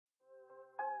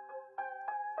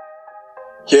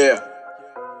Yeah.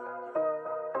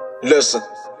 Listen.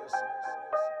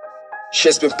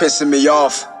 Shit's been pissing me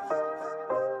off.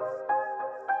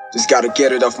 Just gotta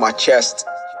get it off my chest.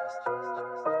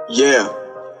 Yeah.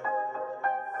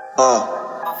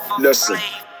 Listen.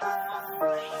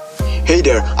 Hey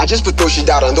there, I just put those shit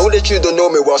out. I know that you don't know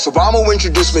me well, so I'ma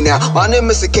introduce me now. My name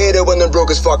is Cicada when I'm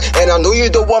broke as fuck, and I know you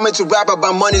don't want me to rap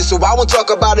about money, so I won't talk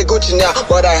about it Gucci now.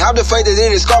 But I have the faith that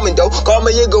it is coming though. Call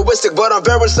me egoistic, but I'm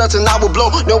very certain I will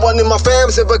blow. No one in my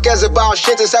family ever cares about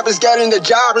shit except it's getting the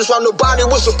job. That's why nobody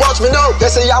will support me, no. They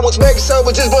say I won't make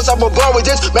sandwiches, but I'm a born with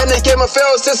this. Man, they came and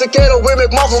failed since Cicada, we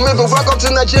make more from me. But welcome to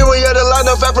Nigeria, the land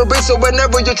of Afrobeat. So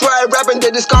whenever you try rapping,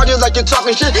 they discard you like you're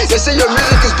talking shit. They say your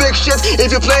music is big shit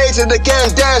if you play it and they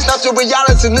can't dance. Not to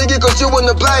reality, nigga, cause you in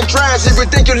the blind trance. If you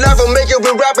think you'll never make it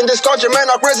with rapping, this culture, man,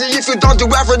 I'm crazy. If you don't do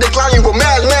Afro, decline, you a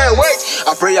madman. Wait,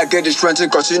 I pray I get this strength to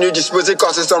continue this music,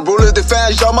 cause it's unruly, the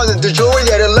fans, y'all and the jewelry,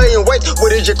 yeah, they're laying wait with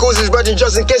the jacuzzi's ready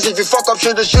just in case if you fuck up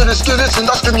shit, excuses and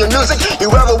not stream your music. You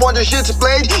ever want your shit to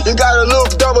play? You gotta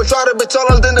look double, try to be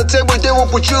taller than the table, they will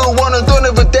put you on and don't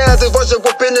ever dare to voice your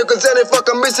opinion, cause any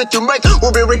fucking music you make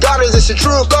will be regarded as your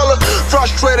true color.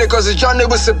 Frustrated cause the journey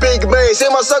was a big maze. See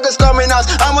my suckers coming out,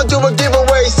 I'ma do a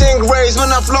giveaway, sing raise.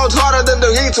 When I float harder than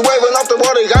the heat wave, and off the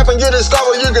water hype and you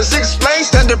discover you can six place.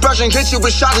 Then depression hits you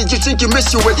with shot that you think you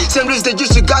miss you with. Same lyrics they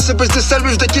used to gossip is the same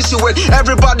lyrics they kiss you with.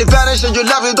 Everybody vanish and you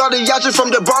left with all the action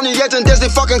from the brownie yet, and there's the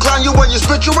fucking clown you when you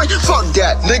spit you with. Fuck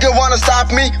that, nigga wanna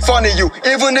stop me? Funny you.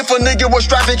 Even if a nigga was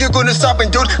traffic, you couldn't stop me,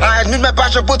 dude. I admit my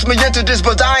passion puts me into this,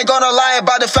 but I ain't gonna lie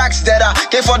about the facts that I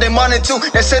gave for the money too.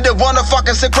 They said they wanna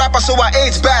fucking sick rapper, so I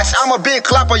ate bass. I'm a big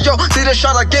clapper, yo. See the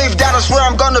shot I gave that, I swear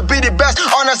I'm gonna be the best.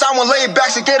 Honest, I won't lay back.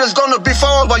 Cicada's gonna be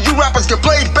followed, but you rappers get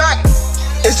played back.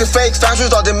 It's the fake fans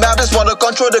with all the matters, wanna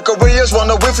control the careers,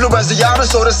 wanna influence the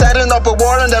artists, so they're setting up a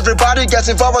war and everybody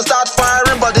gets involved and start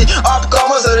firing. But the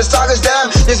upcomers are the stalkers, damn.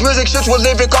 These music shits will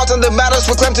leave it caught in the matters.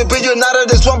 We claim to be united,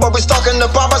 this one, but we stuck in the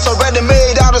bombers already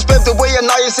made out of paved the way, and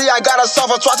now you see I gotta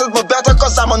suffer twice but better,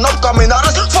 cause I'm an upcoming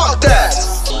artist. Fuck that!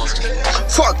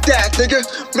 Fuck that, nigga.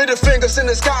 Middle fingers in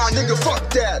the sky, nigga, fuck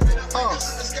that.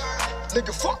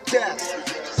 Nigga, fuck that.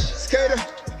 Skater,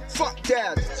 fuck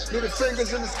that. Middle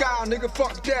fingers in the sky, nigga,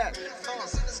 fuck that.